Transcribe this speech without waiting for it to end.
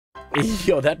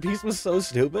Yo, that piece was so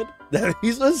stupid. That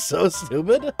piece was so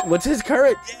stupid. What's his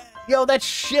current? Yo, that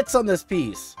shits on this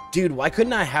piece. Dude, why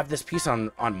couldn't I have this piece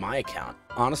on my account?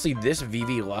 Honestly, this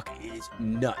VV luck is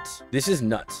nuts. This is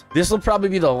nuts. This will probably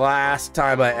be the last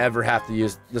time I ever have to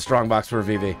use the Strongbox for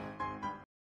VV.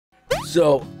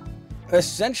 So,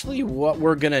 essentially what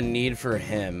we're gonna need for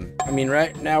him, I mean,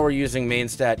 right now we're using main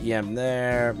stat EM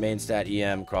there, main stat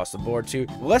EM across the board too.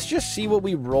 Let's just see what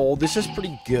we roll. This is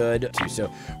pretty good too.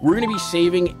 So we're gonna be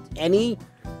saving any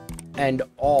and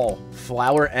all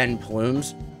flower and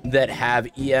plumes that have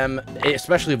EM,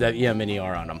 especially if they have EM and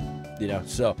ER on them, you know.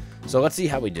 So let's see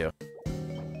how we do.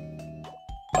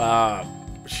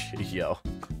 Yo,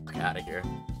 get out of here.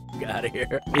 Get out of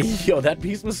here. Yo, that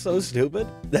piece was so stupid.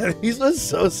 That piece was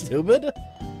so stupid.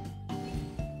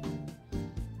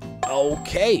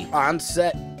 Okay,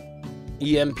 onset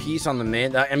EM piece on the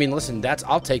main. I mean, listen,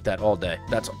 I'll take that all day.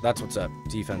 That's what's up.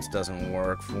 Defense doesn't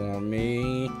work for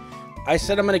me. I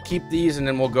said I'm gonna keep these and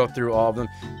then we'll go through all of them.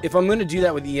 If I'm gonna do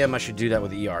that with EM, I should do that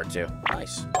with ER too.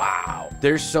 Nice. Wow.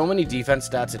 There's so many defense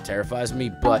stats, it terrifies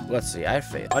me, but let's see, I have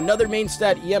faith. Another main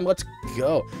stat EM, let's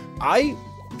go. I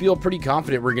feel pretty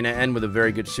confident we're gonna end with a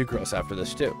very good sucrose after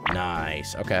this too.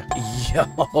 Nice. Okay.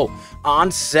 Yo, on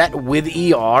set with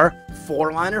ER,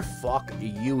 4-liner. Fuck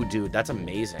you, dude. That's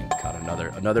amazing. Got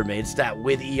another main stat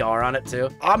with ER on it too.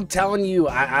 I'm telling you,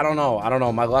 I don't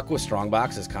know. My luck with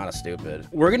Strongbox is kind of stupid.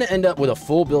 We're gonna end up with a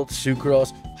full built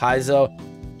sucrose, Hyzo,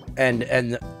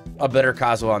 and a better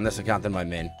Kazuha on this account than my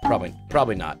main.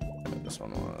 Probably not. This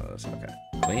one was okay.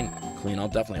 Clean, I'll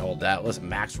definitely hold that. Listen,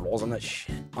 max rolls on that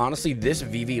shit. Honestly, this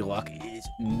VV luck is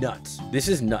nuts. This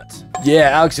is nuts. Yeah,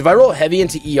 Alex, if I roll heavy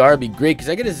into ER, it'd be great, because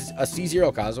I get a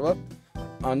C0 Kazuha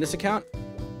on this account.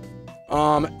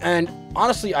 And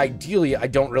honestly, ideally, I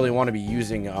don't really want to be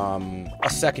using a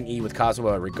second E with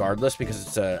Kazuha regardless,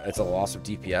 because it's a loss of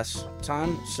DPS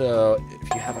time. So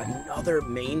if you have another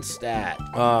main stat,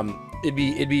 it'd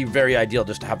be very ideal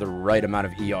just to have the right amount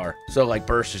of ER. So like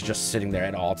burst is just sitting there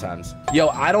at all times. Yo,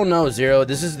 I don't know, Zero.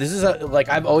 This is like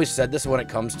I've always said this when it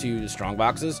comes to strong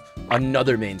boxes.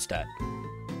 Another main stat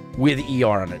with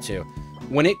ER on it too.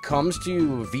 When it comes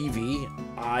to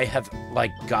VV, I have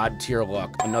like god tier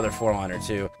luck. Another 4-liner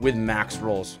too with max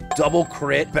rolls, double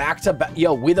crit, back to back.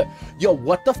 Yo, what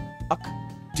the fuck?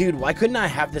 Dude, why couldn't I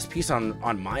have this piece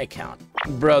on my account?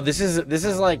 Bro, this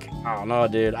is like, I don't know,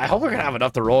 dude. I hope we're gonna have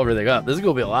enough to roll everything up. This is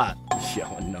gonna be a lot. Yo,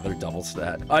 another double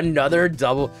stat. Another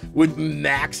double with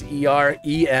max ER,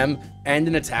 EM, and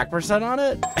an attack percent on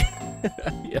it?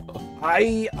 Yo.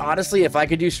 I honestly, if I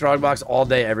could do Strongbox all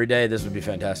day, every day, this would be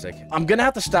fantastic. I'm gonna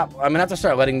have to stop. I'm gonna have to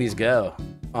start letting these go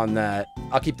on that.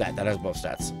 I'll keep that. That has both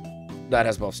stats. That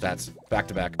has both stats. Back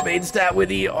to back. Main stat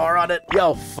with ER on it.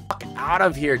 Yo, fuck out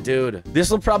of here, dude.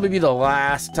 This will probably be the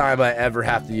last time I ever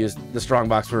have to use the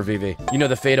Strongbox for VV. You know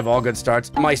the fate of all good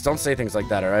starts? Mice, don't say things like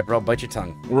that, all right, bro? Bite your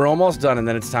tongue. We're almost done, and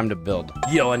then it's time to build.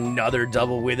 Yo, another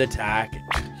double with attack.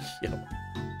 Yo.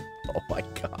 Oh my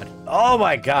god. Oh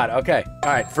my god. Okay.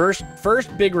 All right.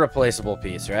 First big replaceable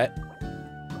piece, right?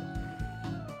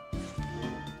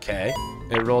 Okay.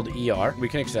 It rolled ER. We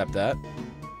can accept that.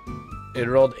 It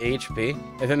rolled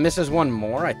HP. If it misses one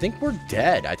more, I think we're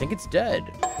dead. I think it's dead.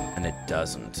 And it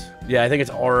doesn't. Yeah, I think it's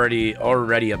already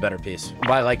a better piece.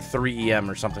 By like 3 EM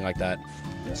or something like that.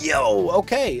 Yo,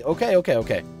 okay.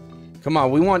 Come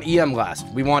on, we want EM last.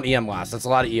 That's a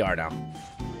lot of ER now.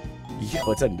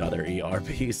 Yo, it's another ER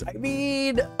piece. I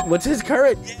mean, what's his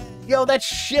current? Yo, that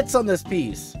shits on this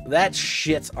piece.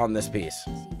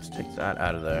 Let's take that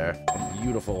out of there. A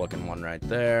beautiful looking one right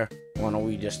there. Why don't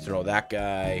we just throw that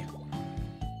guy?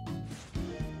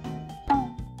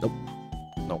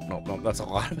 Nope. That's a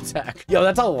lot of attack. Yo,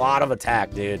 that's a lot of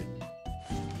attack, dude.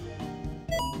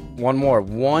 One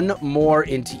more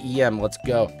into EM. Let's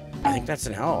go. I think that's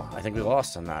an L. I think we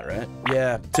lost on that, right?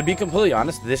 Yeah. To be completely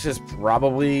honest, this is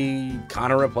probably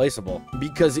kind of replaceable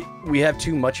because we have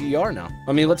too much ER now.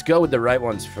 I mean, let's go with the right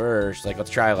ones first. Like, let's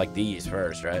try like these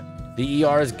first, right? The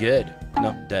ER is good.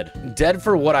 No, dead. Dead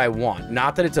for what I want.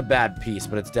 Not that it's a bad piece,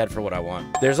 but it's dead for what I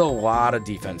want. There's a lot of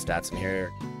defense stats in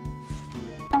here.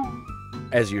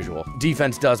 As usual.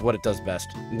 Defense does what it does best.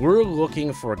 We're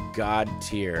looking for god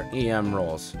tier EM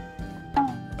rolls.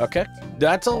 Okay,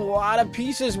 that's a lot of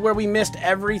pieces where we missed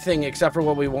everything except for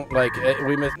what we want. Like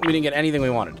we didn't get anything we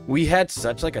wanted. We had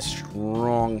such like a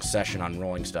strong session on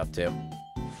rolling stuff too.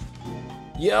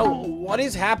 Yo, what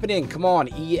is happening? Come on,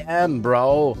 EM,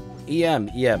 bro. EM.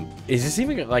 Is this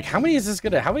even like how many tries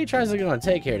is it gonna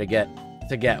take here to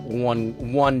get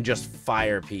one just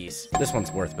fire piece? This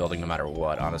one's worth building no matter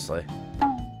what, honestly.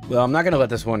 Well, I'm not gonna let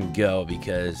this one go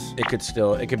because it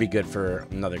could be good for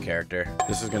another character.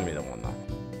 This is gonna be the one though.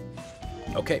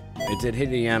 Okay, it did hit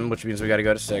the end, which means we gotta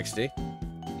go to 60.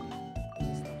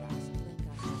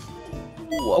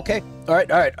 Ooh, okay, all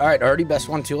right, already best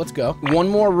one too, let's go. One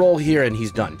more roll here and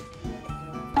he's done.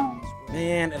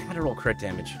 Man, it had to roll crit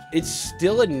damage. It's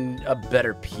still a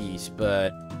better piece,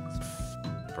 but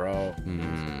bro,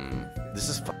 this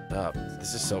is fucked up.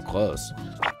 This is so close.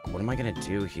 What am I gonna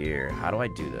do here? How do I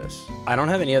do this? I don't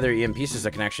have any other EM pieces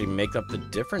that can actually make up the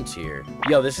difference here.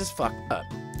 Yo, this is fucked up.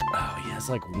 Oh yeah, it's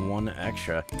like one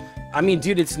extra. I mean,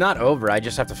 dude, it's not over. I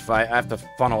just have to fight. I have to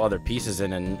funnel other pieces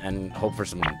in and hope for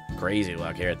some crazy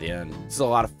luck here at the end. It's a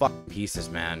lot of fucking pieces,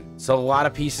 man. It's a lot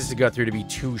of pieces to go through to be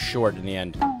too short in the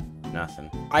end. Nothing.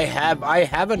 I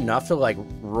have enough to like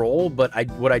roll, but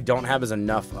what I don't have is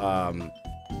enough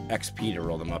XP to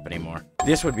roll them up anymore.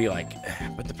 This would be like,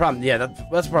 but the problem, yeah,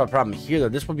 that's probably the problem here though.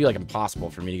 This would be like impossible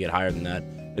for me to get higher than that.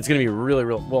 It's gonna be really,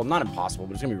 well, not impossible,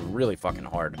 but it's gonna be really fucking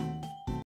hard.